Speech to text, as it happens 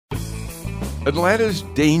Atlanta's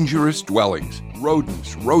dangerous dwellings,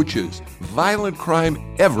 rodents, roaches, violent crime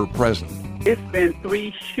ever present. It's been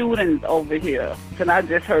 3 shootings over here, and I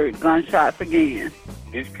just heard gunshots again.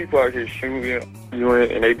 These people are just shooting,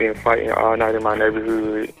 and they've been fighting all night in my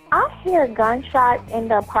neighborhood. I hear gunshots in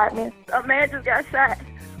the apartment. A man just got shot.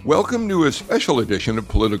 Welcome to a special edition of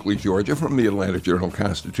Politically Georgia from the Atlanta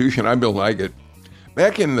Journal-Constitution. I'm Bill Nigut.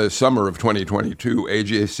 Back in the summer of 2022,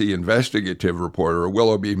 AJC investigative reporter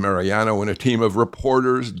Willoughby Mariano and a team of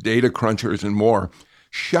reporters, data crunchers, and more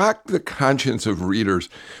shocked the conscience of readers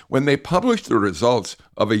when they published the results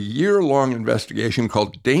of a year-long investigation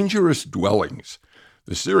called Dangerous Dwellings.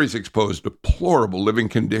 The series exposed deplorable living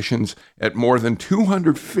conditions at more than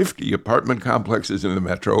 250 apartment complexes in the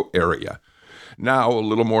metro area. Now, a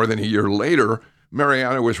little more than a year later,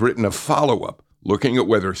 Mariano has written a follow-up looking at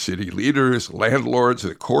whether city leaders, landlords,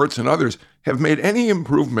 the courts, and others have made any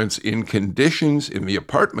improvements in conditions in the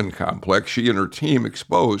apartment complex she and her team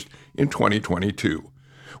exposed in 2022.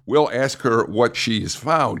 We'll ask her what she's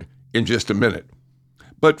found in just a minute.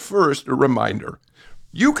 But first, a reminder.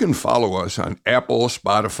 You can follow us on Apple,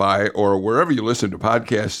 Spotify, or wherever you listen to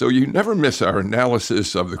podcasts so you never miss our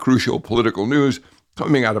analysis of the crucial political news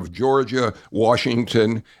coming out of Georgia,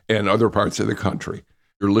 Washington, and other parts of the country.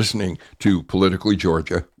 You're listening to Politically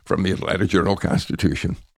Georgia from the Atlanta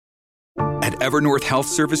Journal-Constitution. At Evernorth Health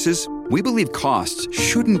Services, we believe costs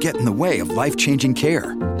shouldn't get in the way of life-changing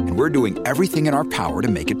care, and we're doing everything in our power to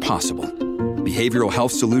make it possible. Behavioral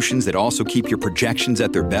health solutions that also keep your projections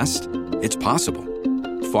at their best? It's possible.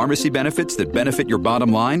 Pharmacy benefits that benefit your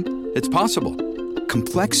bottom line? It's possible.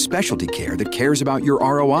 Complex specialty care that cares about your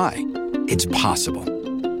ROI? It's possible.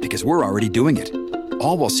 Because we're already doing it.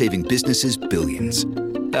 All while saving businesses billions.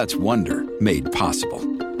 That's Wonder made possible.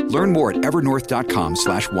 Learn more at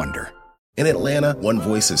evernorth.com/wonder. In Atlanta, one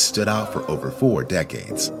voice has stood out for over 4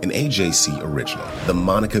 decades. An AJC original, The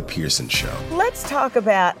Monica Pearson Show. Let's talk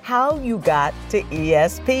about how you got to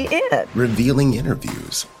ESPN. Revealing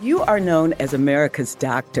interviews. You are known as America's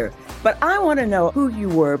doctor, but I want to know who you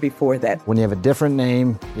were before that. When you have a different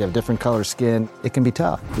name, you have different color skin, it can be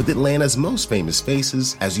tough. With Atlanta's most famous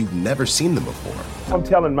faces as you've never seen them before. I'm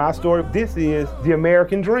telling my story. This is the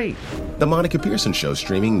American dream. The Monica Pearson Show,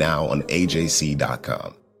 streaming now on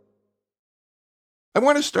AJC.com. I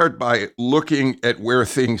want to start by looking at where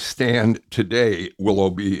things stand today,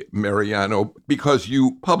 Willoughby Mariano, because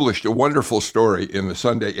you published a wonderful story in the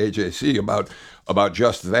Sunday AJC about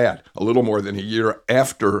just that, a little more than a year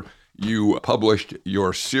after you published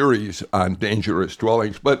your series on dangerous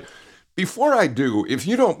dwellings. But before I do, if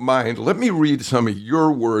you don't mind, let me read some of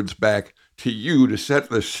your words back to you to set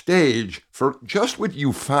the stage for just what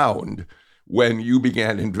you found when you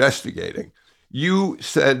began investigating. You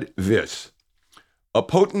said this: a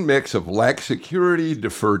potent mix of lax security,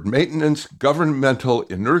 deferred maintenance, governmental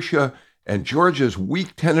inertia, and Georgia's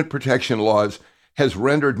weak tenant protection laws has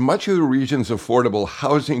rendered much of the region's affordable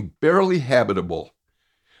housing barely habitable.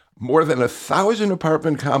 More than 1,000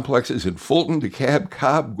 apartment complexes in Fulton, DeKalb,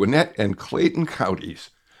 Cobb, Gwinnett, and Clayton counties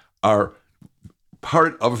are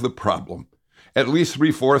part of the problem. At least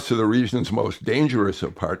 3/4 of the region's most dangerous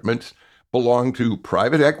apartments belong to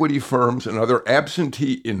private equity firms and other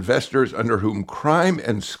absentee investors under whom crime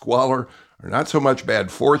and squalor are not so much bad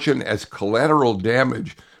fortune as collateral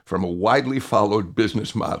damage from a widely followed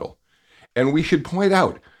business model. And we should point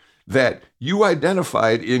out that you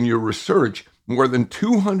identified in your research more than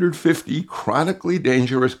 250 chronically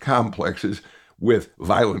dangerous complexes with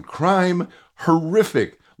violent crime,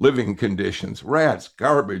 horrific living conditions, rats,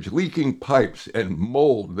 garbage, leaking pipes, and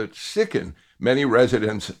mold that sicken many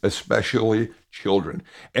residents, especially children.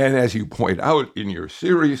 And as you point out in your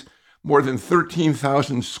series, more than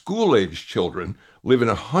 13,000 school-aged children live in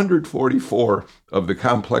 144 of the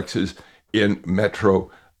complexes in Metro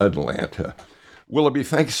Atlanta. Willoughby,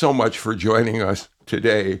 thanks so much for joining us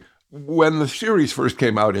today. When the series first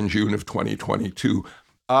came out in June of 2022,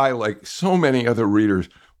 I, like so many other readers,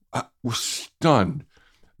 was stunned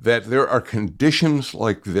that there are conditions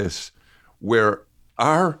like this where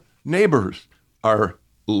our neighbors are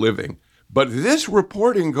living. But this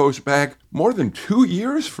reporting goes back more than 2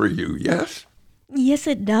 years for you, yes? Yes,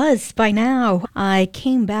 it does. By now, I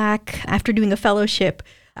came back after doing a fellowship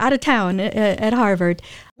out of town at Harvard,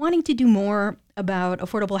 wanting to do more about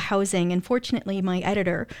affordable housing. And fortunately, my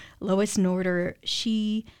editor, Lois Norder,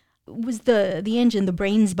 she was the engine, the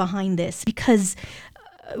brains behind this, because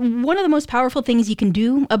one of the most powerful things you can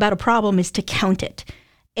do about a problem is to count it.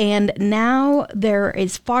 And now there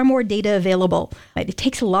is far more data available. It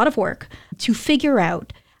takes a lot of work to figure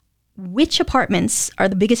out which apartments are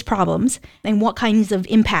the biggest problems and what kinds of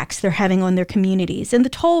impacts they're having on their communities. And the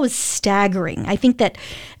toll is staggering. I think that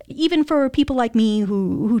even for people like me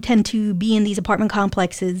who tend to be in these apartment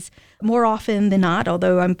complexes more often than not,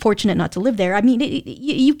 although I'm fortunate not to live there, I mean,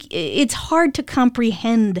 it's hard to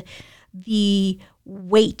comprehend the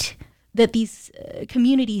weight that these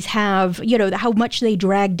communities have, how much they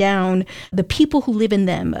drag down the people who live in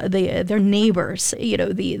them, their neighbors,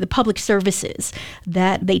 the public services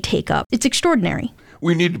that they take up. It's extraordinary.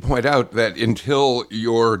 We need to point out that until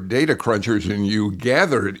your data crunchers and you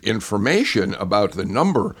gathered information about the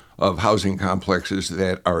number of housing complexes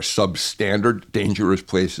that are substandard, dangerous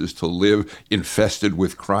places to live, infested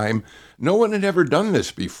with crime, no one had ever done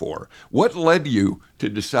this before. What led you to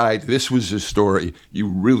decide this was a story you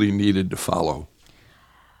really needed to follow?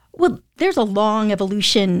 Well, there's a long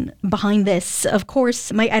evolution behind this. Of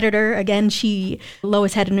course, my editor, again,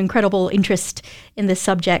 Lois had an incredible interest in this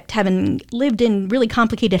subject, having lived in really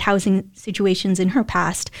complicated housing situations in her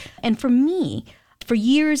past. And for me, for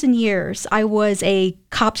years and years, I was a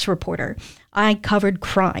cops reporter. I covered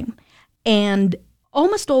crime. And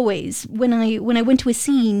almost always, when I went to a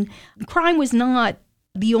scene, crime was not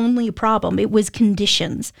the only problem. It was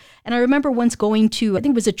conditions. And I remember once going to, I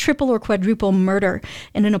think it was a triple or quadruple murder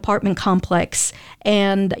in an apartment complex.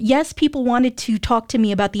 And yes, people wanted to talk to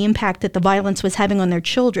me about the impact that the violence was having on their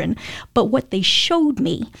children. But what they showed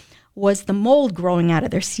me was the mold growing out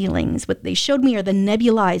of their ceilings. What they showed me are the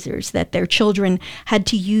nebulizers that their children had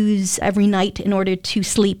to use every night in order to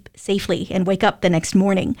sleep safely and wake up the next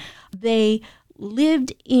morning. They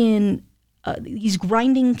lived in these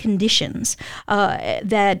grinding conditions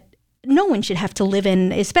that no one should have to live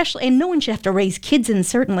in, especially, and no one should have to raise kids in,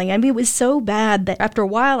 certainly. I mean, it was so bad that after a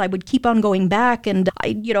while I would keep on going back, and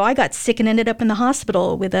I got sick and ended up in the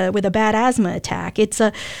hospital with a bad asthma attack. It's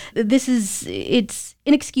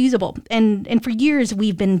inexcusable. And for years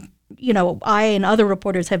we've been, I and other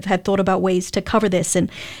reporters have thought about ways to cover this in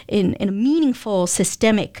a meaningful,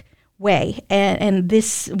 systemic way. And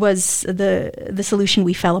this was the solution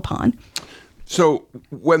we fell upon. So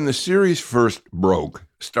when the series first broke,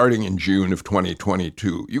 starting in June of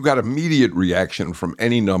 2022, you got immediate reaction from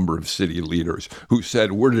any number of city leaders who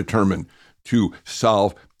said, we're determined to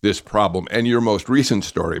solve this problem. And your most recent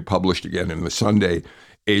story, published again in the Sunday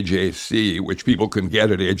AJC, which people can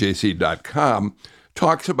get at ajc.com,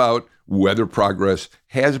 talks about whether progress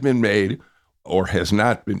has been made or has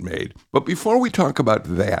not been made. But before we talk about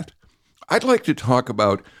that, I'd like to talk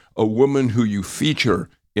about a woman who you feature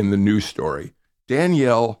in the news story,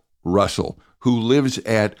 Danielle Russell, who lives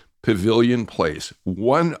at Pavilion Place,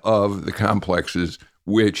 one of the complexes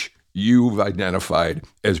which you've identified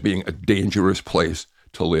as being a dangerous place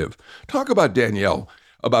to live. Talk about Danielle,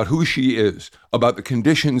 about who she is, about the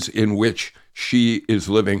conditions in which she is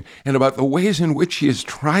living, and about the ways in which she has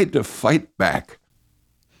tried to fight back.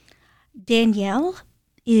 Danielle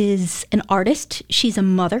is an artist. She's a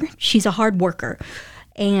mother. She's a hard worker.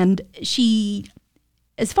 And she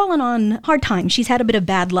has fallen on hard times. She's had a bit of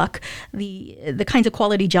bad luck. The kinds of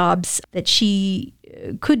quality jobs that she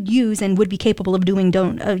could use and would be capable of doing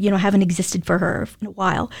haven't existed for her in a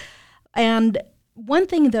while. And one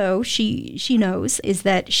thing, though, she knows is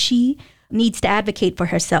that she needs to advocate for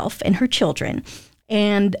herself and her children.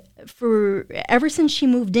 And ever since she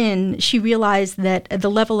moved in, she realized that the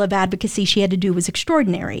level of advocacy she had to do was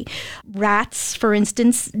extraordinary. Rats, for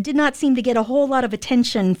instance, did not seem to get a whole lot of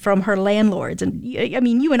attention from her landlords. And I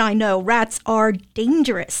mean, you and I know rats are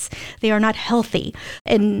dangerous. They are not healthy.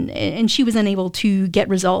 And she was unable to get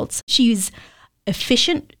results. She's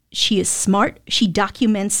efficient. She is smart. She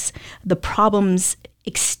documents the problems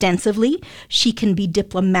extensively. She can be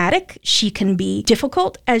diplomatic. She can be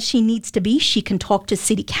difficult as she needs to be. She can talk to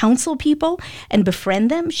city council people and befriend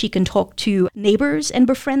them. She can talk to neighbors and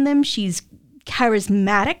befriend them. She's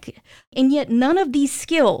charismatic. And yet none of these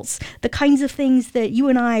skills, the kinds of things that you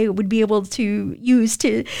and I would be able to use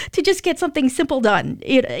to just get something simple done,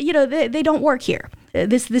 they don't work here.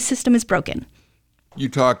 This system is broken. You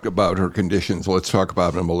talked about her conditions. Let's talk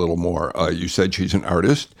about them a little more. You said she's an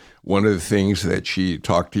artist. One of the things that she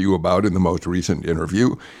talked to you about in the most recent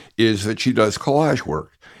interview is that she does collage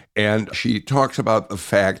work. And she talks about the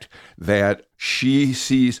fact that she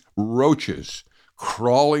sees roaches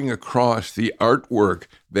crawling across the artwork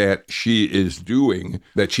that she is doing,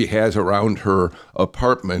 that she has around her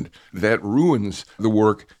apartment, that ruins the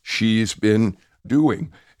work she's been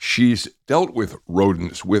doing. She's dealt with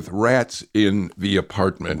rodents, with rats in the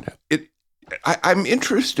apartment. I'm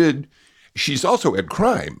interested. She's also had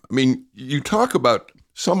crime. I mean, you talk about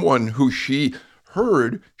someone who she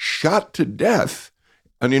heard shot to death,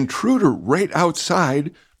 an intruder right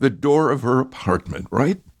outside the door of her apartment,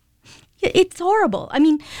 right? It's horrible. I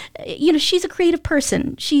mean, she's a creative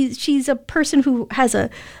person. She's a person who has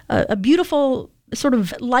a beautiful sort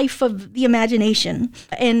of life of the imagination,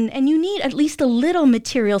 and you need at least a little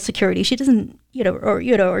material security. She doesn't,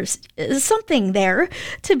 or something there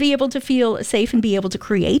to be able to feel safe and be able to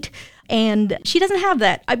create. And she doesn't have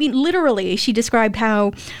that. I mean, literally, she described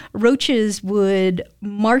how roaches would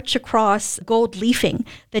march across gold leafing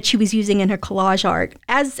that she was using in her collage art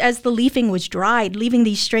as the leafing was dried, leaving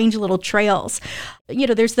these strange little trails.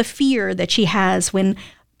 There's the fear that she has when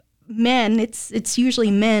men, it's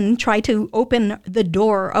usually men, try to open the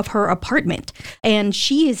door of her apartment. And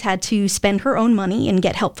she has had to spend her own money and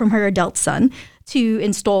get help from her adult son to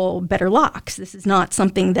install better locks. This is not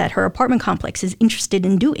something that her apartment complex is interested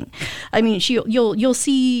in doing. I mean, you'll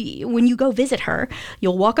see when you go visit her,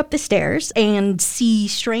 you'll walk up the stairs and see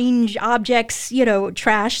strange objects,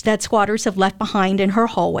 trash that squatters have left behind in her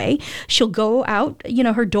hallway. She'll go out,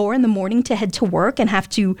 her door in the morning to head to work and have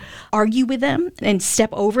to argue with them and step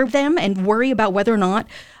over them and worry about whether or not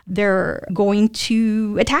they're going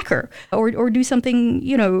to attack her or do something,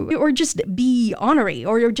 or just be ornery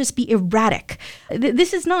or just be erratic.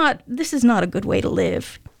 This is not a good way to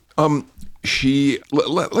live. I want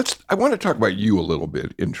to talk about you a little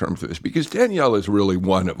bit in terms of this, because Danielle is really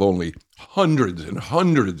one of only hundreds and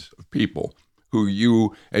hundreds of people who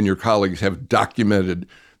you and your colleagues have documented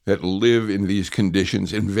that live in these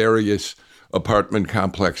conditions in various apartment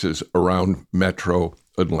complexes around Metro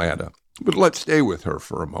Atlanta. But let's stay with her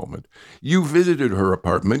for a moment. You visited her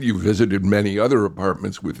apartment. You visited many other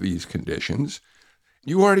apartments with these conditions.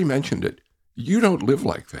 You already mentioned it. You don't live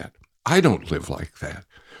like that. I don't live like that.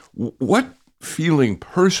 What feeling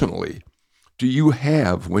personally do you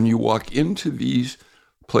have when you walk into these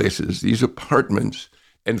places, these apartments,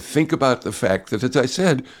 and think about the fact that, as I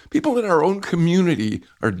said, people in our own community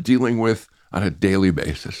are dealing with on a daily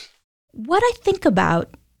basis? What I think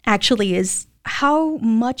about actually is how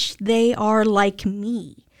much they are like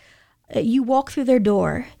me. You walk through their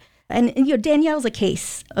door, and Danielle's a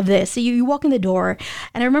case of this. So you walk in the door,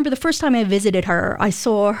 and I remember the first time I visited her, I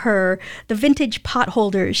saw the vintage pot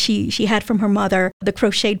holders she had from her mother, the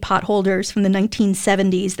crocheted pot holders from the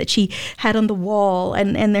 1970s that she had on the wall,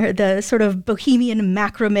 and the sort of bohemian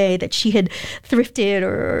macrame that she had thrifted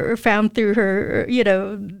or found through her,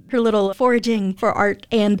 her little foraging for art,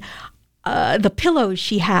 and the pillows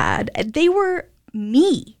she had. They were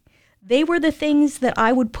me. They were the things that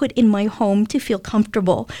I would put in my home to feel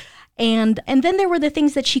comfortable. And then there were the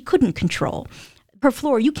things that she couldn't control. Her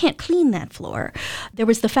floor, you can't clean that floor. There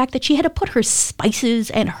was the fact that she had to put her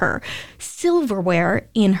spices and her silverware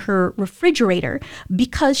in her refrigerator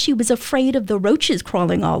because she was afraid of the roaches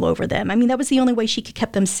crawling all over them. I mean, that was the only way she could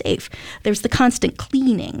keep them safe. There's the constant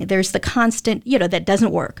cleaning. There's the constant, that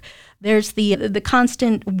doesn't work. There's the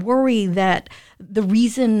constant worry that the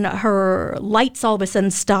reason her lights all of a sudden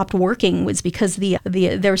stopped working was because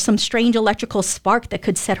there was some strange electrical spark that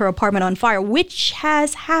could set her apartment on fire, which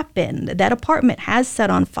has happened. That apartment has set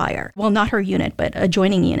on fire. Well, not her unit, but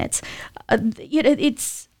adjoining units.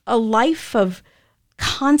 It's a life of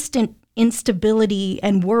constant instability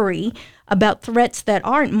and worry about threats that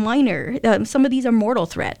aren't minor. Some of these are mortal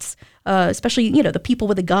threats. Especially, the people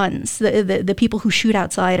with the guns, the people who shoot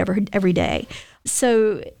outside every day.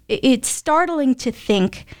 So it's startling to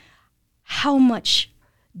think how much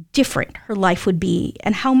different her life would be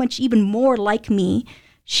and how much even more like me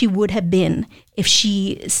she would have been if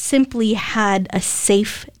she simply had a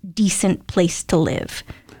safe, decent place to live.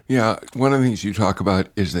 Yeah, one of the things you talk about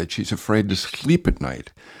is that she's afraid to sleep at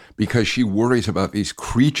night because she worries about these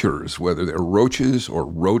creatures, whether they're roaches or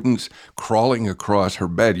rodents, crawling across her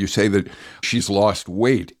bed. You say that she's lost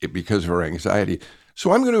weight because of her anxiety.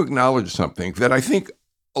 So I'm going to acknowledge something that I think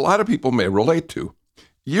a lot of people may relate to.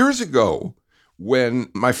 Years ago, when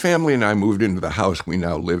my family and I moved into the house we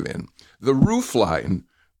now live in, the roof line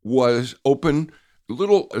was open,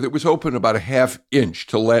 it was open about a half inch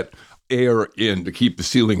to let air in to keep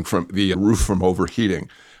the roof from overheating.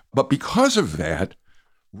 But because of that,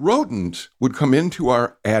 rodents would come into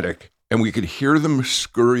our attic and we could hear them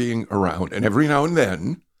scurrying around. And every now and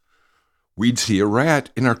then, we'd see a rat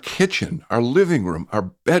in our kitchen, our living room, our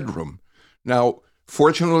bedroom. Now,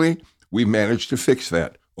 fortunately, we managed to fix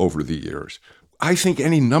that over the years. I think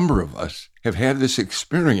any number of us have had this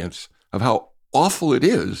experience of how awful it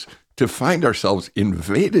is to find ourselves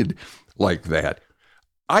invaded like that.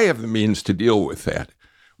 I have the means to deal with that.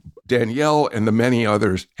 Danielle and the many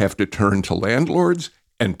others have to turn to landlords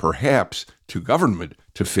and perhaps to government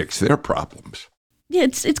to fix their problems. Yeah,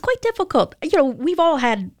 it's quite difficult. We've all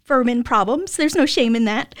had vermin problems. There's no shame in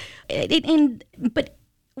that. But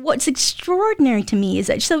what's extraordinary to me is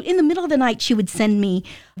that, so in the middle of the night, she would send me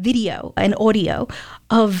video and audio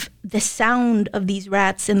of the sound of these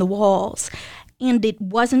rats in the walls. And it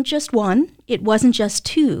wasn't just one, it wasn't just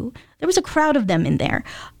two. There was a crowd of them in there.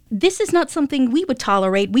 This is not something we would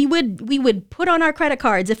tolerate. We would put on our credit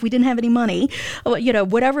cards if we didn't have any money,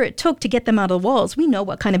 whatever it took to get them out of the walls. We know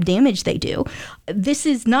what kind of damage they do. This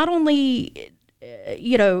is not only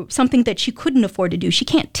something that she couldn't afford to do. She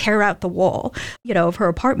can't tear out the wall, of her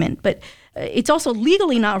apartment, but it's also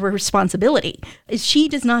legally not her responsibility. She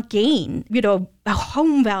does not gain, a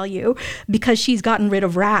home value because she's gotten rid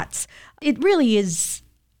of rats. It really is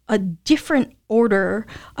a different order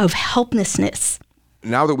of helplessness.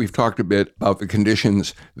 Now that we've talked a bit about the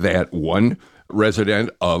conditions that one resident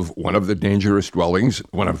of one of the dangerous dwellings,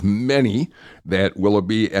 one of many that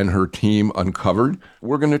Willoughby and her team uncovered,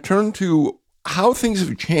 we're going to turn to how things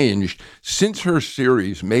have changed since her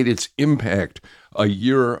series made its impact a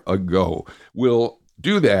year ago. We'll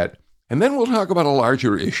do that, and then we'll talk about a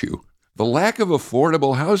larger issue, the lack of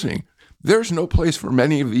affordable housing. There's no place for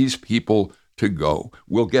many of these people to go.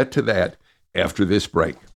 We'll get to that after this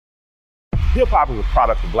break. Hip-hop is a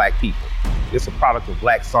product of black people. It's a product of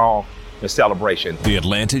black song and celebration. The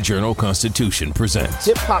Atlanta Journal-Constitution presents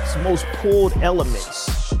hip-hop's most pulled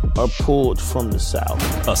elements are pulled from the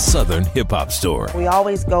South. A Southern hip-hop story. We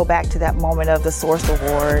always go back to that moment of the Source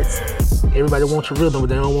Awards. Everybody wants your rhythm, but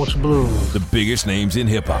they don't want your blues. The biggest names in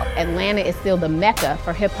hip-hop. Atlanta is still the mecca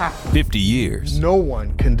for hip-hop. 50 years. No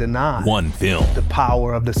one can deny one film. The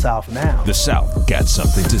power of the South now. The South got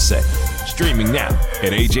something to say. Streaming now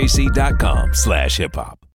at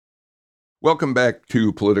ajc.com/hiphop. Welcome back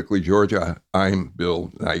to Politically Georgia. I'm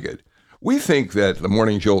Bill Nigut. We think that the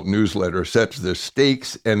Morning Jolt newsletter sets the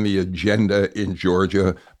stakes and the agenda in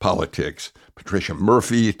Georgia politics. Patricia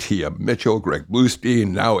Murphy, Tia Mitchell, Greg Bluestein,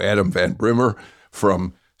 now Adam Van Brimmer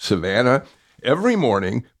from Savannah, every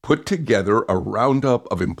morning put together a roundup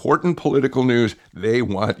of important political news they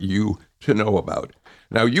want you to know about.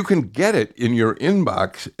 Now, you can get it in your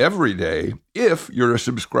inbox every day if you're a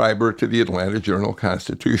subscriber to the Atlanta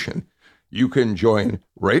Journal-Constitution. You can join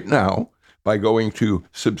right now by going to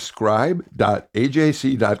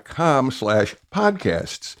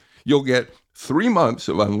subscribe.ajc.com/podcasts. You'll get 3 months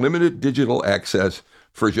of unlimited digital access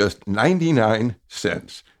for just 99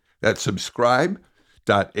 cents. That's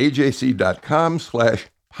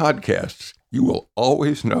subscribe.ajc.com/podcasts. You will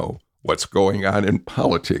always know what's going on in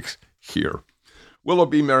politics here.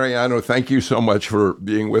 Willoughby Mariano, thank you so much for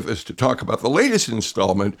being with us to talk about the latest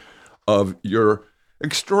installment of your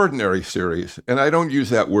extraordinary series. And I don't use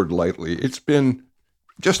that word lightly. It's been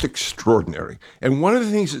just extraordinary. And one of the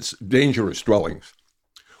things that's dangerous dwellings,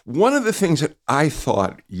 one of the things that I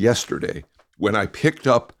thought yesterday when I picked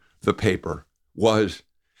up the paper was,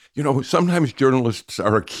 sometimes journalists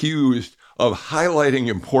are accused of highlighting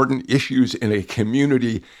important issues in a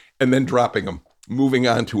community and then dropping them, moving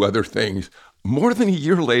on to other things. More than a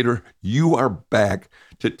year later, you are back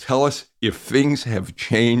to tell us if things have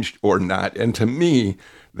changed or not. And to me,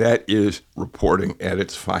 that is reporting at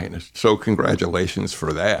its finest. So congratulations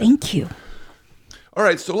for that. Thank you. All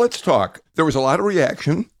right, so let's talk. There was a lot of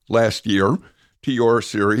reaction last year to your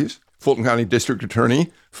series. Fulton County District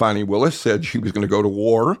Attorney Fani Willis said she was going to go to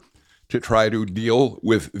war to try to deal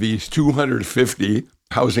with these 250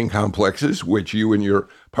 housing complexes, which you and your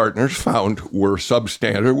partners found were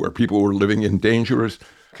substandard, where people were living in dangerous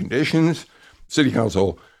conditions. City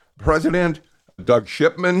Council President Doug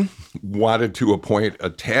Shipman wanted to appoint a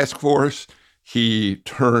task force. He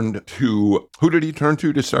turned to, who did he turn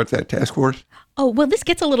to start that task force? Oh, well, this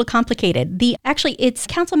gets a little complicated. It's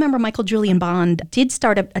Councilmember Michael Julian Bond did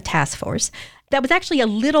start a task force. That was actually a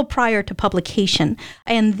little prior to publication,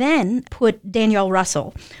 and then put Danielle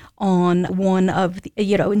Russell on one of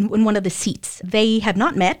in one of the seats. They have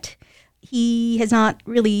not met. He has not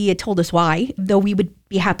really told us why, though we would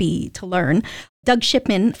be happy to learn. Doug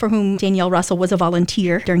Shipman, for whom Danielle Russell was a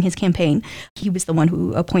volunteer during his campaign, he was the one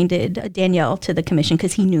who appointed Danielle to the commission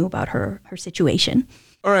because he knew about her situation.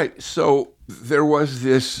 All right, so there was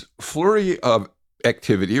this flurry of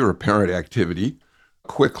activity or apparent activity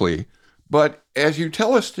quickly. But as you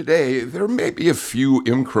tell us today, there may be a few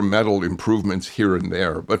incremental improvements here and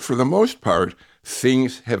there. But for the most part,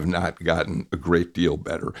 things have not gotten a great deal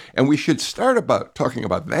better. And we should start talking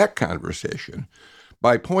about that conversation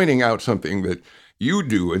by pointing out something that you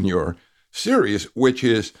do in your series, which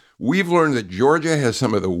is we've learned that Georgia has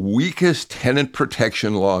some of the weakest tenant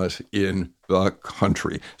protection laws in the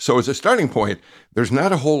country. So as a starting point, there's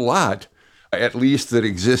not a whole lot, at least that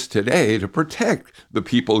exists today, to protect the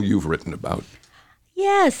people you've written about.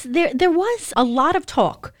 Yes, there was a lot of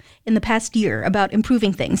talk in the past year about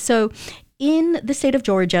improving things. So in the state of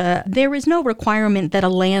Georgia, there is no requirement that a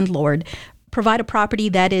landlord provide a property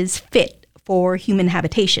that is fit for human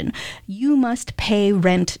habitation. You must pay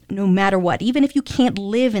rent no matter what. Even if you can't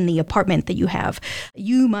live in the apartment that you have,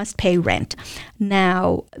 you must pay rent.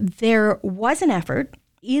 Now, there was an effort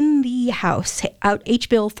in the House, out H.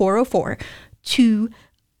 Bill 404, to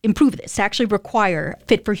improve this, to actually require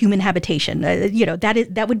fit for human habitation.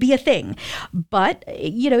 That would be a thing. But,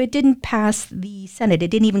 it didn't pass the Senate. It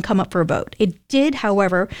didn't even come up for a vote. It did,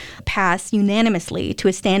 however, pass unanimously to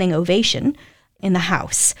a standing ovation in the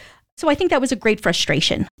House. So I think that was a great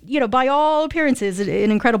frustration. By all appearances, an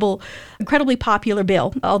incredibly popular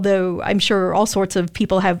bill, although I'm sure all sorts of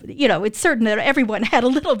people have, it's certain that everyone had a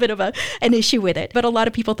little bit of an issue with it. But a lot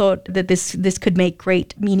of people thought that this could make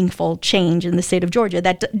great, meaningful change in the state of Georgia.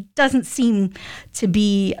 That doesn't seem to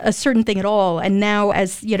be a certain thing at all. And now,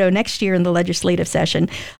 as next year in the legislative session,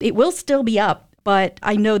 it will still be up. But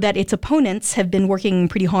I know that its opponents have been working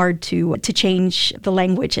pretty hard to change the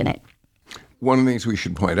language in it. One of the things we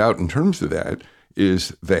should point out in terms of that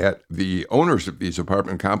is that the owners of these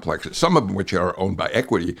apartment complexes, some of them which are owned by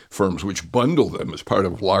equity firms, which bundle them as part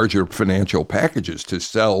of larger financial packages to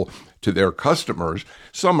sell to their customers,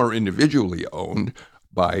 some are individually owned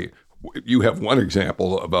by, you have one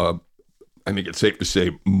example of I think it's safe to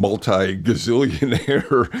say,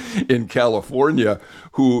 multi-gazillionaire in California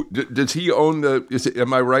who, does he own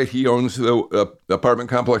am I right, he owns the apartment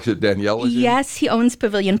complex that Danielle is in? Yes, he owns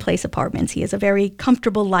Pavilion Place Apartments. He has a very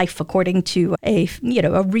comfortable life, according to a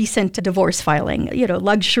recent divorce filing.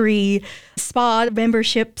 Luxury spa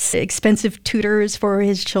memberships, expensive tutors for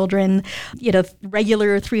his children,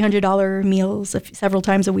 regular $300 meals several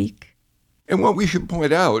times a week. And what we should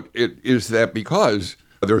point out is that because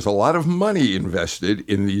there's a lot of money invested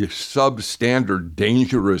in the substandard,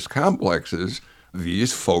 dangerous complexes,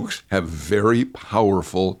 these folks have very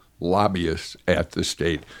powerful lobbyists at the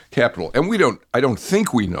state capitol. And I don't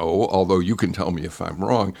think we know, although you can tell me if I'm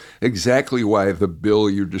wrong, exactly why the bill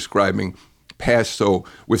you're describing passed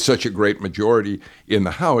with such a great majority in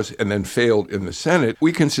the House and then failed in the Senate.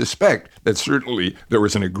 We can suspect that certainly there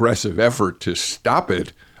was an aggressive effort to stop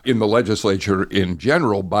it in the legislature in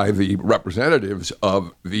general by the representatives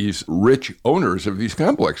of these rich owners of these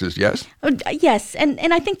complexes, yes? Yes, and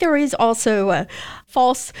I think there is also a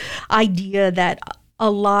false idea that a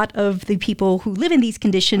lot of the people who live in these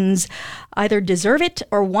conditions either deserve it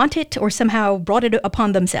or want it or somehow brought it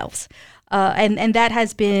upon themselves. And that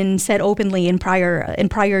has been said openly in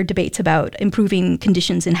prior debates about improving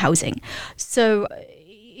conditions in housing. So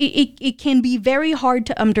it can be very hard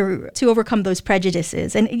to overcome those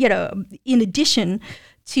prejudices. And, in addition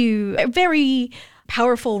to a very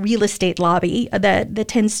powerful real estate lobby that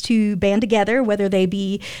tends to band together, whether they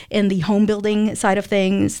be in the home building side of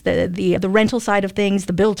things, the rental side of things,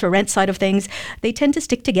 the build to rent side of things, they tend to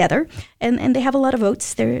stick together and they have a lot of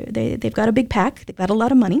votes. They've got a big pack, they've got a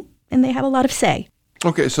lot of money, and they have a lot of say.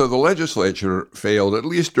 Okay, so the legislature failed, at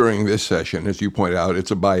least during this session. As you point out, it's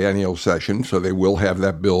a biennial session, so they will have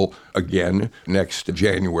that bill again next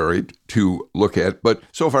January to look at. But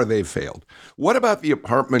so far, they've failed. What about the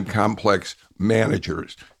apartment complex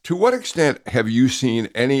managers? To what extent have you seen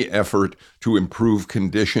any effort to improve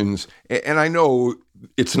conditions? And I know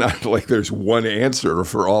it's not like there's one answer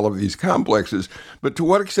for all of these complexes, but to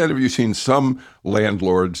what extent have you seen some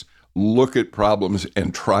landlords look at problems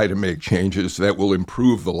and try to make changes that will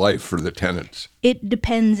improve the life for the tenants? It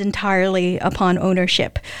depends entirely upon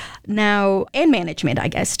ownership. Now, and management, I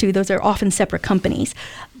guess, too. Those are often separate companies.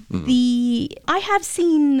 I have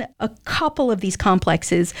seen a couple of these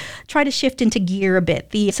complexes try to shift into gear a bit.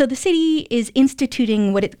 So the city is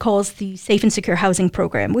instituting what it calls the Safe and Secure Housing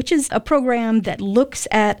Program, which is a program that looks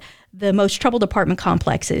at the most troubled apartment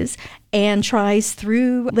complexes and tries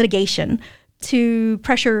through litigation to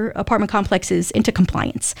pressure apartment complexes into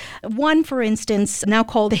compliance. One, for instance, now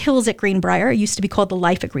called the Hills at Greenbrier, used to be called the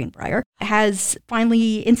Life at Greenbrier, has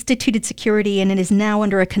finally instituted security and it is now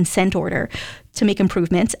under a consent order to make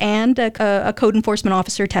improvements. And a code enforcement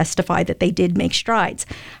officer testified that they did make strides.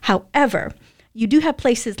 However, you do have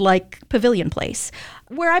places like Pavilion Place,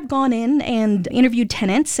 where I've gone in and interviewed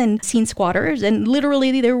tenants and seen squatters. And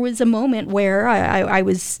literally there was a moment where I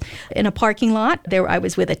was in a parking lot. I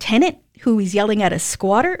was with a tenant who was yelling at a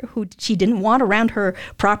squatter who she didn't want around her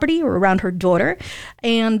property or around her daughter.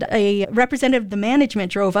 And a representative of the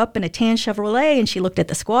management drove up in a tan Chevrolet and she looked at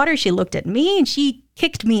the squatter, she looked at me, and she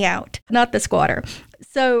kicked me out, not the squatter.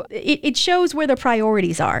 So it shows where the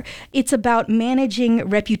priorities are. It's about managing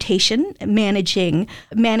reputation, managing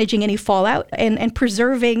any fallout, and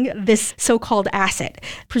preserving this so-called asset,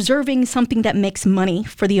 preserving something that makes money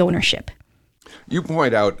for the ownership. You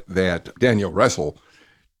point out that Danielle Russell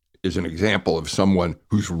is an example of someone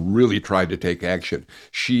who's really tried to take action.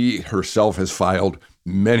 She herself has filed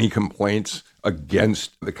many complaints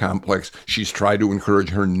against the complex. She's tried to encourage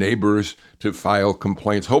her neighbors to file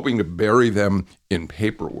complaints, hoping to bury them in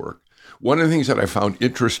paperwork. One of the things that I found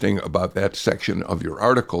interesting about that section of your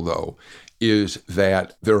article, though, is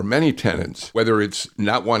that there are many tenants, whether it's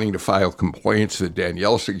not wanting to file complaints that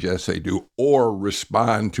Danielle suggests they do, or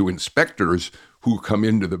respond to inspectors who come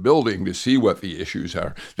into the building to see what the issues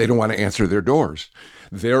are. They don't want to answer their doors.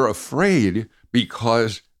 They're afraid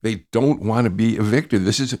because they don't want to be evicted.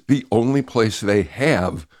 This is the only place they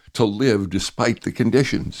have to live despite the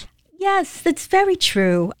conditions. Yes, that's very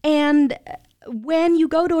true. And when you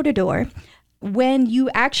go door to door, when you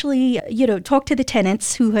actually, talk to the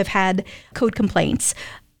tenants who have had code complaints,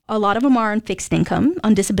 a lot of them are on fixed income,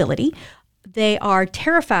 on disability. They are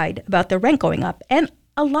terrified about their rent going up. And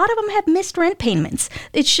a lot of them have missed rent payments.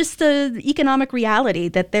 It's just the economic reality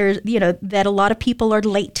that that a lot of people are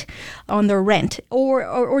late on their rent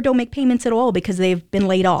or don't make payments at all because they've been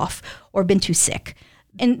laid off or been too sick.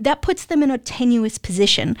 And that puts them in a tenuous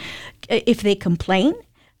position. If they complain,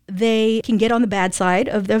 they can get on the bad side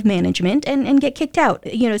of the management and get kicked out.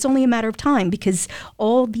 It's only a matter of time because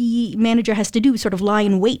all the manager has to do is sort of lie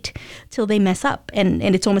in wait till they mess up. And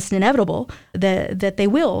it's almost inevitable that they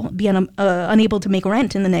will be unable to make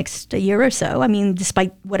rent in the next year or so. I mean,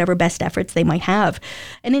 despite whatever best efforts they might have.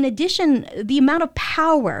 And in addition, the amount of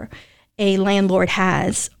power a landlord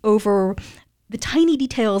has over the tiny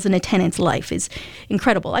details in a tenant's life is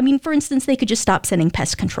incredible. I mean, for instance, they could just stop sending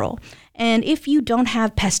pest control. And if you don't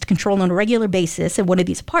have pest control on a regular basis in one of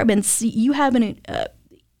these apartments, you have a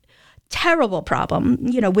terrible problem,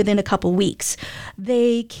 within a couple weeks.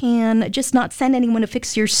 They can just not send anyone to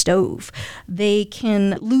fix your stove. They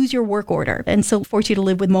can lose your work order and so force you to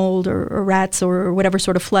live with mold or rats or whatever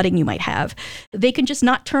sort of flooding you might have. They can just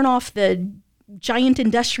not turn off the giant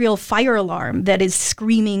industrial fire alarm that is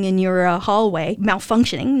screaming in your hallway,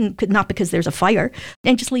 malfunctioning, not because there's a fire,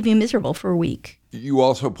 and just leave you miserable for a week. You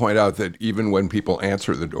also point out that even when people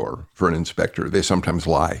answer the door for an inspector, they sometimes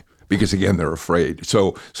lie because, again, they're afraid.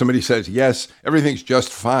 So somebody says, yes, everything's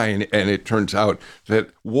just fine, and it turns out that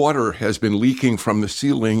water has been leaking from the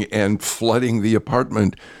ceiling and flooding the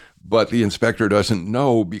apartment, but the inspector doesn't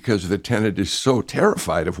know because the tenant is so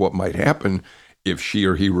terrified of what might happen if she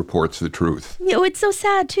or he reports the truth. It's so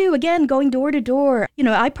sad, too. Again, going door to door.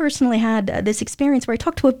 I personally had this experience where I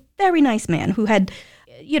talked to a very nice man who had,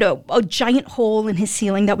 a giant hole in his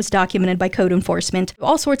ceiling that was documented by code enforcement,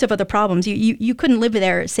 all sorts of other problems. You couldn't live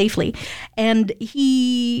there safely. And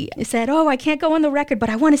he said, I can't go on the record,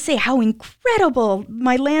 but I want to say how incredible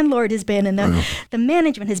my landlord has been and the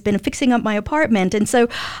management has been fixing up my apartment. And so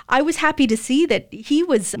I was happy to see that he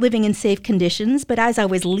was living in safe conditions. But as I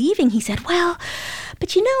was leaving, he said,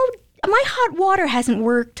 but my hot water hasn't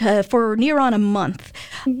worked for near on a month.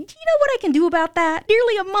 Do you know what I can do about that?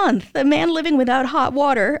 Nearly a month. A man living without hot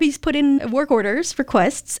water. He's put in work orders,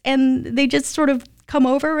 requests, and they just sort of come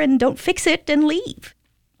over and don't fix it and leave.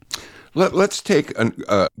 Let's take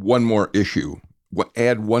one more issue,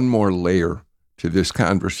 add one more layer to this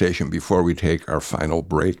conversation before we take our final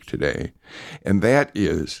break today. And that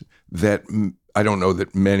is that, I don't know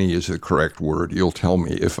that many is the correct word. You'll tell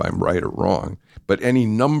me if I'm right or wrong. But any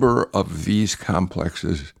number of these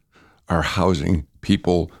complexes are housing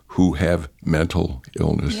people who have mental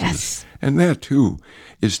illnesses. Yes. And that, too,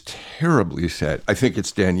 is terribly sad. I think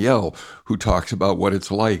it's Danielle who talks about what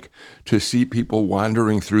it's like to see people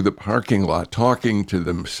wandering through the parking lot, talking to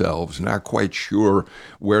themselves, not quite sure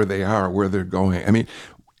where they are, where they're going. I mean,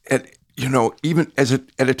 even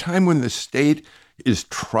at a time when the state is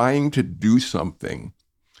trying to do something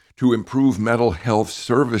to improve mental health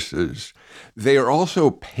services, they are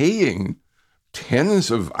also paying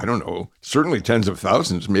certainly tens of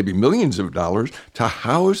thousands, maybe millions of dollars to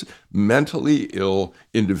house mentally ill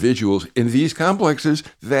individuals in these complexes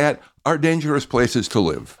that are dangerous places to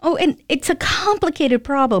live. Oh, and it's a complicated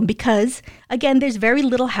problem because, again, there's very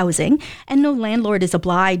little housing and no landlord is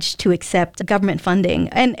obliged to accept government funding.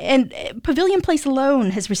 And Pavilion Place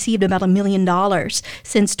alone has received about $1 million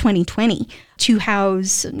since 2020 to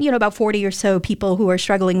house, about 40 or so people who are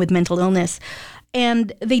struggling with mental illness.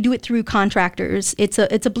 And they do it through contractors. It's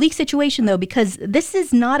a bleak situation, though, because this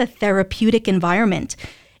is not a therapeutic environment.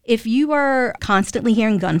 If you are constantly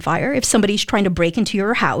hearing gunfire, if somebody's trying to break into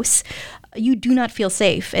your house, you do not feel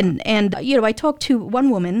safe. And I talked to one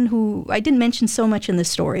woman who I didn't mention so much in the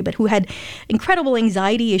story, but who had incredible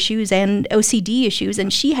anxiety issues and OCD issues,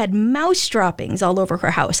 and she had mouse droppings all over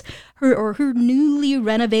her house. Her newly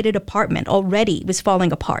renovated apartment already was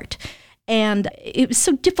falling apart. And it was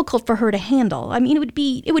so difficult for her to handle. I mean, it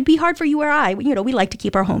would be hard for you or I. We like to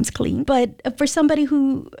keep our homes clean. But for somebody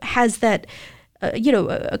who has that,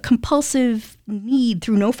 a compulsive need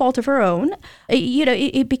through no fault of her own,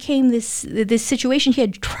 it became this situation. She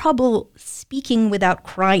had trouble speaking without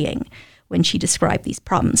crying when she described these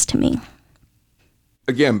problems to me.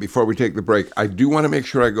 Again, before we take the break, I do want to make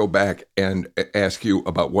sure I go back and ask you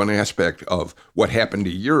about one aspect of what happened a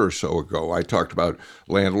year or so ago. I talked about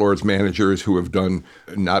landlords, managers who have done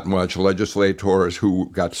not much, legislators who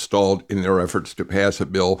got stalled in their efforts to pass a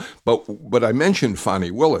bill. But I mentioned Fani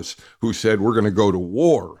Willis, who said we're going to go to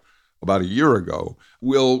war about a year ago.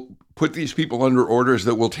 We'll put these people under orders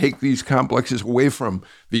that will take these complexes away from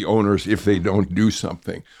the owners if they don't do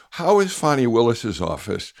something. How has Fani Willis's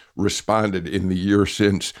office responded in the year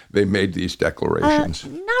since they made these declarations?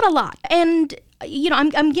 Not a lot. And,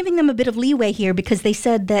 I'm giving them a bit of leeway here because they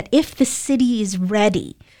said that if the city is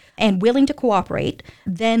ready and willing to cooperate,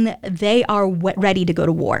 then they are ready to go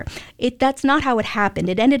to war. That's not how it happened.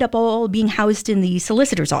 It ended up all being housed in the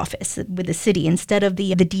solicitor's office with the city instead of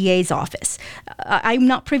the DA's office. I'm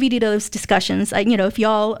not privy to those discussions. If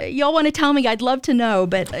y'all want to tell me, I'd love to know.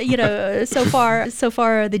 But so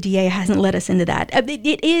far the DA hasn't let us into that.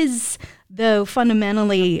 It is, though,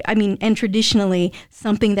 fundamentally, and traditionally,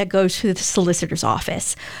 something that goes through the solicitor's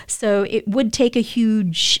office. So it would take a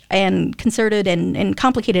huge and concerted and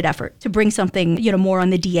complicated effort to bring something, more on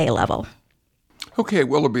the DA level. Okay,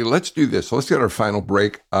 Willoughby, let's do this. Let's get our final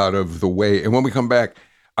break out of the way. And when we come back,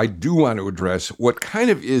 I do want to address what kind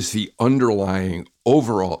of is the underlying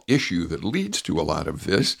overall issue that leads to a lot of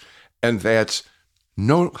this, and that's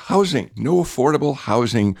no housing, no affordable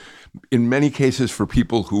housing, in many cases for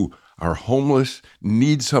people who are homeless,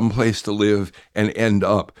 need someplace to live, and end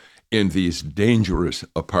up in these dangerous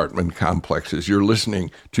apartment complexes. You're listening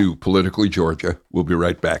to Politically Georgia. We'll be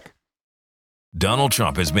right back. Donald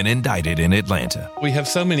Trump has been indicted in Atlanta. We have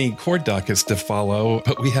so many court dockets to follow,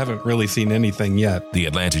 but we haven't really seen anything yet. The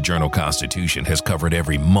Atlanta Journal-Constitution has covered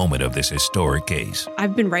every moment of this historic case.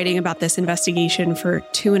 I've been writing about this investigation for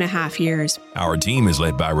 2.5 years. Our team is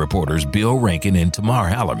led by reporters Bill Rankin and Tamar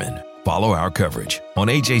Hallerman. Follow our coverage on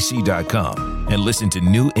AJC.com and listen to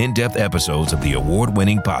new in-depth episodes of the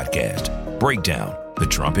award-winning podcast, Breakdown, the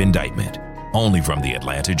Trump Indictment, only from the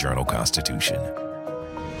Atlanta Journal-Constitution.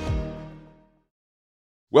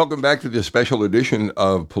 Welcome back to this special edition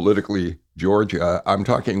of Politically Georgia. I'm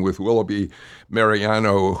talking with Willoughby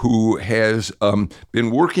Mariano, who has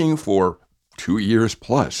been working for 2 years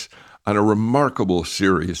plus on a remarkable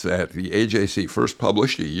series that the AJC first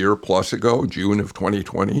published a year plus ago, June of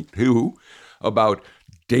 2022, about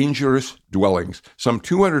dangerous dwellings, some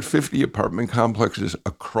 250 apartment complexes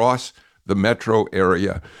across the metro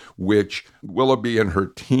area, which Willoughby and her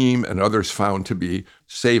team and others found to be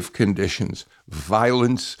safe conditions.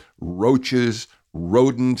 Violence, roaches,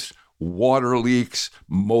 rodents, water leaks,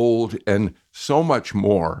 mold, and so much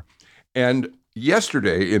more. And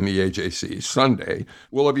yesterday in the AJC, Sunday,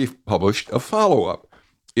 Willoughby published a follow-up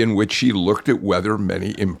in which she looked at whether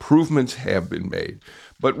many improvements have been made.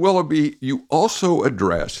 But Willoughby, you also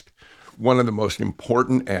addressed one of the most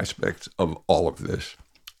important aspects of all of this,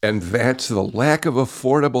 and that's the lack of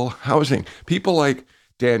affordable housing. People like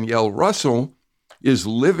Danielle Russell is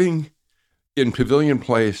living in Pavilion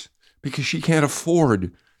Place because she can't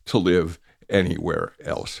afford to live anywhere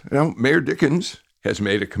else. Now, Mayor Dickens has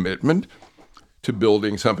made a commitment to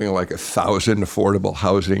building something like 1,000 affordable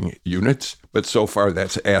housing units, but so far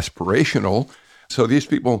that's aspirational. So these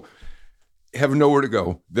people have nowhere to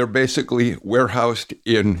go. They're basically warehoused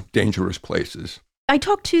in dangerous places. I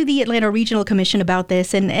talked to the Atlanta Regional Commission about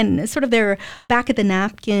this, and sort of their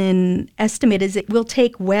back-of-the-napkin estimate is it will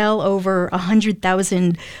take well over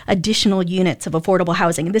 100,000 additional units of affordable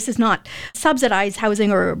housing. And this is not subsidized housing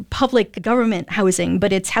or public government housing,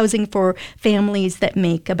 but it's housing for families that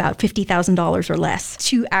make about $50,000 or less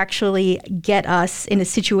to actually get us in a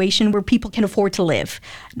situation where people can afford to live.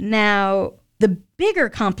 Now, the bigger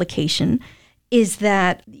complication is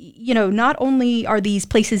that, not only are these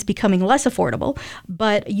places becoming less affordable,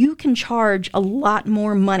 but you can charge a lot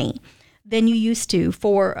more money than you used to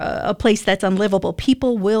for a place that's unlivable.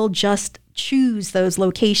 People will just choose those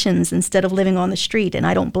locations instead of living on the street, and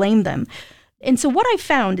I don't blame them. And so what I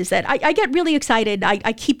found is that I get really excited.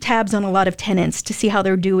 I keep tabs on a lot of tenants to see how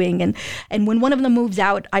they're doing. And when one of them moves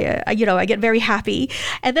out, I get very happy.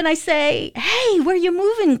 And then I say, hey, where are you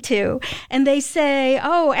moving to? And they say,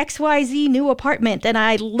 oh, XYZ new apartment. And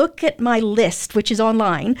I look at my list, which is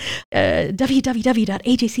online,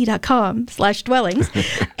 www.ajc.com/dwellings.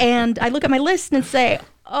 And I look at my list and say,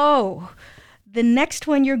 oh, the next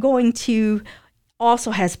one you're going to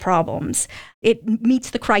also has problems. It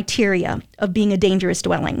meets the criteria of being a dangerous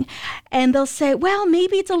dwelling. And they'll say, well,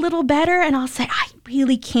 maybe it's a little better. And I'll say, I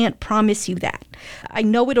really can't promise you that. I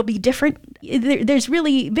know it'll be different. There's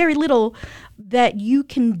really very little that you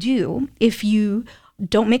can do if you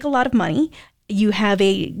don't make a lot of money. You have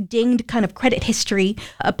a dinged kind of credit history,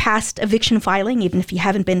 a past eviction filing, even if you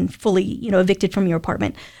haven't been fully, evicted from your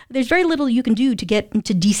apartment. There's very little you can do to get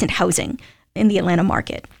into decent housing in the Atlanta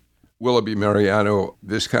market. Willoughby Mariano,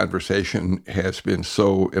 this conversation has been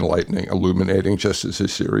so enlightening, illuminating, just as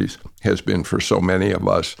this series has been for so many of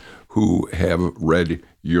us who have read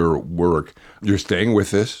your work. You're staying with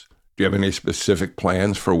this. Do you have any specific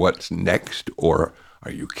plans for what's next, or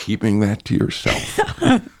are you keeping that to yourself?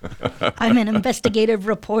 I'm an investigative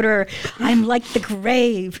reporter. I'm like the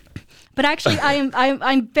grave. But actually,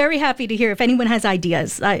 I'm very happy to hear if anyone has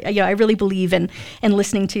ideas. I really believe in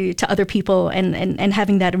listening to other people and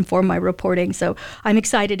having that inform my reporting. So I'm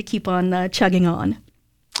excited to keep on chugging on.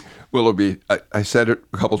 Willoughby, I said it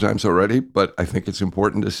a couple times already, but I think it's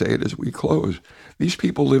important to say it as we close. These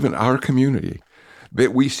people live in our community.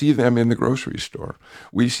 We see them in the grocery store.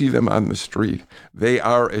 We see them on the street. They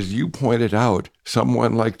are, as you pointed out,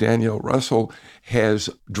 someone like Danielle Russell has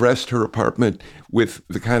dressed her apartment with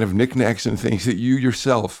the kind of knickknacks and things that you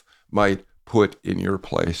yourself might put in your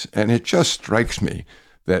place. And it just strikes me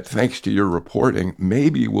that thanks to your reporting,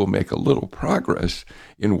 maybe we'll make a little progress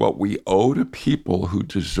in what we owe to people who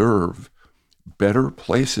deserve better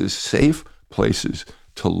places, safe places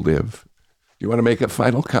to live. Do you want to make a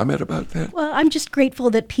final comment about that? Well, I'm just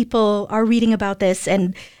grateful that people are reading about this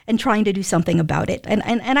and trying to do something about it.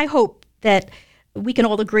 And I hope that we can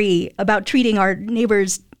all agree about treating our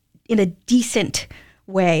neighbors in a decent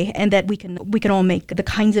way, and that we can all make the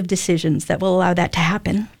kinds of decisions that will allow that to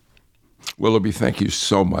happen. Willoughby, thank you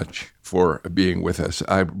so much for being with us.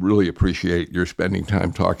 I really appreciate your spending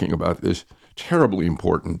time talking about this terribly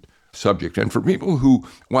important subject. And for people who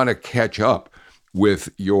want to catch up with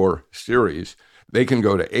your series, they can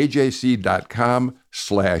go to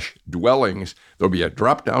ajc.com/dwellings. There'll be a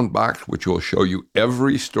drop-down box which will show you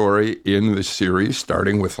every story in the series,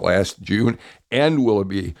 starting with last June. And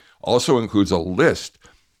Willoughby also includes a list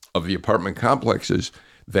of the apartment complexes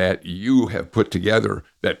that you have put together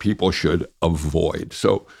that people should avoid.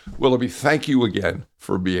 So, Willoughby, thank you again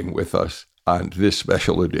for being with us on this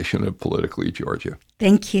special edition of Politically Georgia.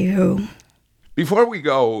 Thank you. Before we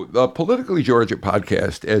go, the Politically Georgia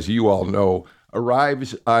podcast, as you all know,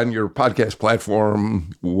 arrives on your podcast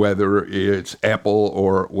platform, whether it's Apple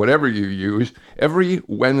or whatever you use, every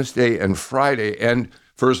Wednesday and Friday. And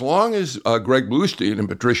for as long as Greg Bluestein and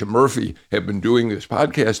Patricia Murphy have been doing this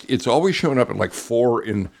podcast, it's always shown up at like 4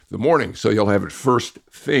 in the morning. So you'll have it first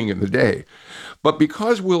thing in the day. But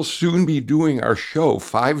because we'll soon be doing our show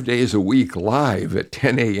 5 days a week live at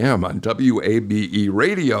 10 a.m. on WABE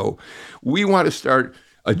radio, we want to start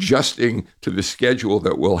adjusting to the schedule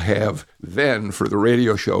that we'll have then for the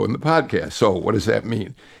radio show and the podcast. So what does that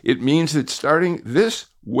mean? It means that starting this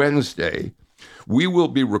Wednesday, we will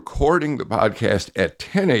be recording the podcast at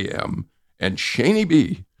 10 a.m. and Shani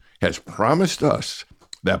B has promised us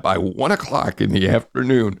that by 1 o'clock in the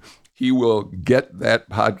afternoon, he will get that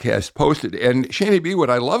podcast posted. And Shani B,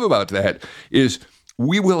 what I love about that is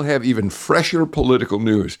we will have even fresher political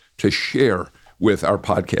news to share with our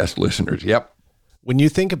podcast listeners. Yep. When you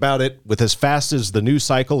think about it, with as fast as the news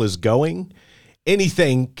cycle is going,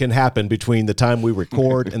 anything can happen between the time we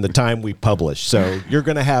record and the time we publish. So you're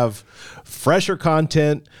going to have fresher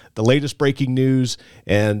content, the latest breaking news,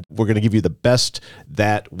 and we're going to give you the best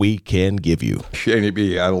that we can give you. Shani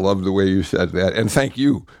B, I love the way you said that. And thank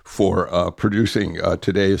you for producing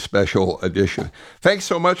today's special edition. Thanks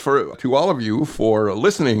so much to all of you for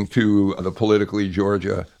listening to the Politically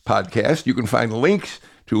Georgia podcast. You can find links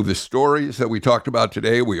to the stories that we talked about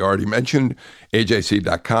today. We already mentioned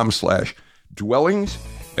ajc.com/dwellings.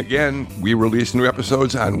 Again, we release new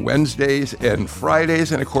episodes on Wednesdays and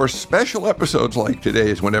Fridays, and of course, special episodes like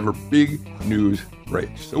today's whenever big news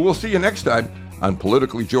breaks. So we'll see you next time on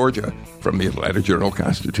Politically Georgia from the Atlanta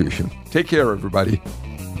Journal-Constitution. Take care, everybody.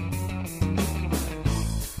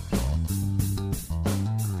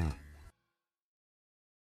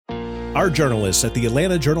 Our journalists at the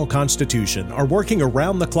Atlanta Journal-Constitution are working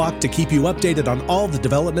around the clock to keep you updated on all the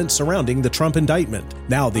developments surrounding the Trump indictment.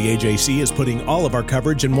 Now the AJC is putting all of our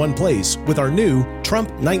coverage in one place with our new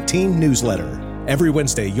Trump 19 newsletter. Every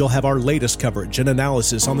Wednesday, you'll have our latest coverage and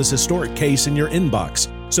analysis on this historic case in your inbox.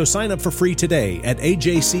 So sign up for free today at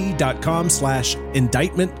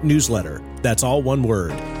ajc.com/indictment newsletter. That's all one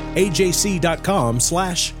word.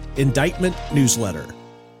 ajc.com/indictment newsletter.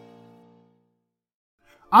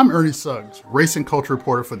 I'm Ernie Suggs, race and culture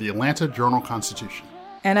reporter for the Atlanta Journal-Constitution.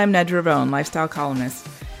 And I'm Nedra Ravone, lifestyle columnist.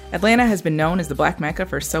 Atlanta has been known as the Black Mecca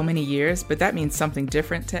for so many years, but that means something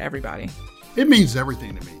different to everybody. It means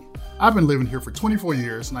everything to me. I've been living here for 24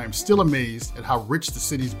 years, and I am still amazed at how rich the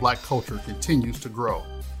city's Black culture continues to grow.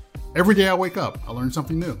 Every day I wake up, I learn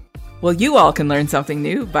something new. Well, you all can learn something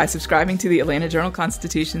new by subscribing to the Atlanta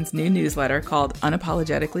Journal-Constitution's new newsletter called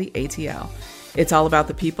Unapologetically ATL. It's all about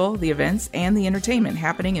the people, the events, and the entertainment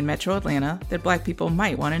happening in Metro Atlanta that Black people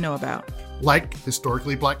might want to know about. Like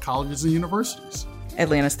historically Black colleges and universities.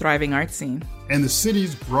 Atlanta's thriving art scene. And the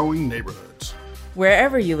city's growing neighborhoods.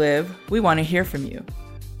 Wherever you live, we want to hear from you.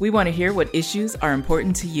 We want to hear what issues are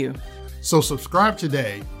important to you. So subscribe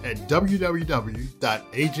today at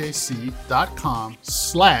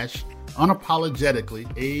www.ajc.com/unapologetically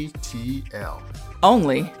ATL.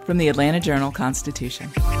 Only from the Atlanta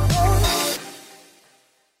Journal-Constitution.